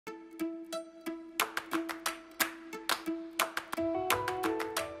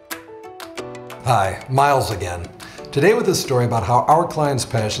Hi, Miles again. Today with a story about how our clients'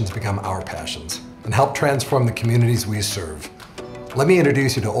 passions become our passions and help transform the communities we serve. Let me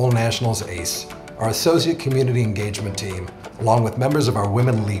introduce you to Old National's ACE, our Associate Community Engagement Team, along with members of our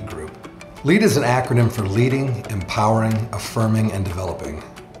Women Lead Group. LEAD is an acronym for Leading, Empowering, Affirming, and Developing.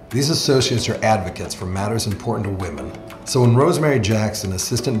 These associates are advocates for matters important to women. So when Rosemary Jackson,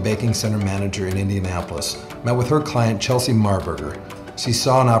 Assistant Baking Center Manager in Indianapolis, met with her client Chelsea Marburger, she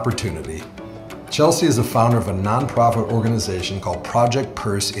saw an opportunity. Chelsea is the founder of a nonprofit organization called Project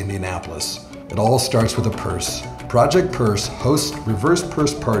Purse Indianapolis. It all starts with a purse. Project Purse hosts reverse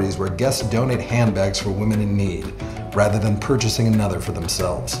purse parties where guests donate handbags for women in need, rather than purchasing another for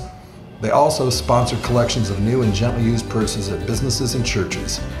themselves. They also sponsor collections of new and gently used purses at businesses and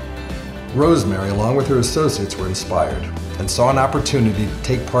churches. Rosemary, along with her associates, were inspired and saw an opportunity to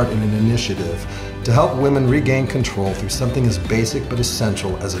take part in an initiative to help women regain control through something as basic but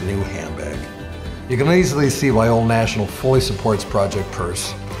essential as a new handbag. You can easily see why Old National fully supports Project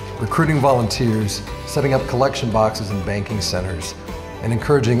Purse, recruiting volunteers, setting up collection boxes in banking centers, and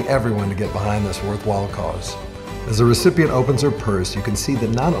encouraging everyone to get behind this worthwhile cause. As the recipient opens her purse, you can see that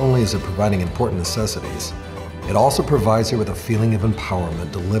not only is it providing important necessities, it also provides her with a feeling of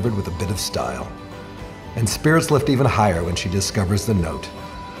empowerment delivered with a bit of style. And spirits lift even higher when she discovers the note.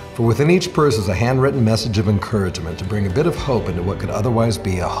 For within each purse is a handwritten message of encouragement to bring a bit of hope into what could otherwise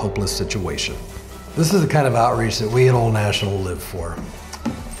be a hopeless situation. This is the kind of outreach that we at Old National live for.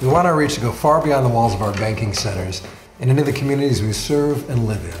 We want our reach to go far beyond the walls of our banking centers and into the communities we serve and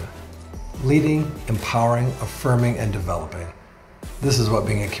live in. Leading, empowering, affirming, and developing. This is what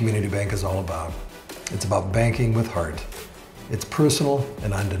being a community bank is all about. It's about banking with heart. It's personal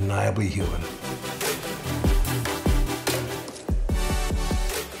and undeniably human.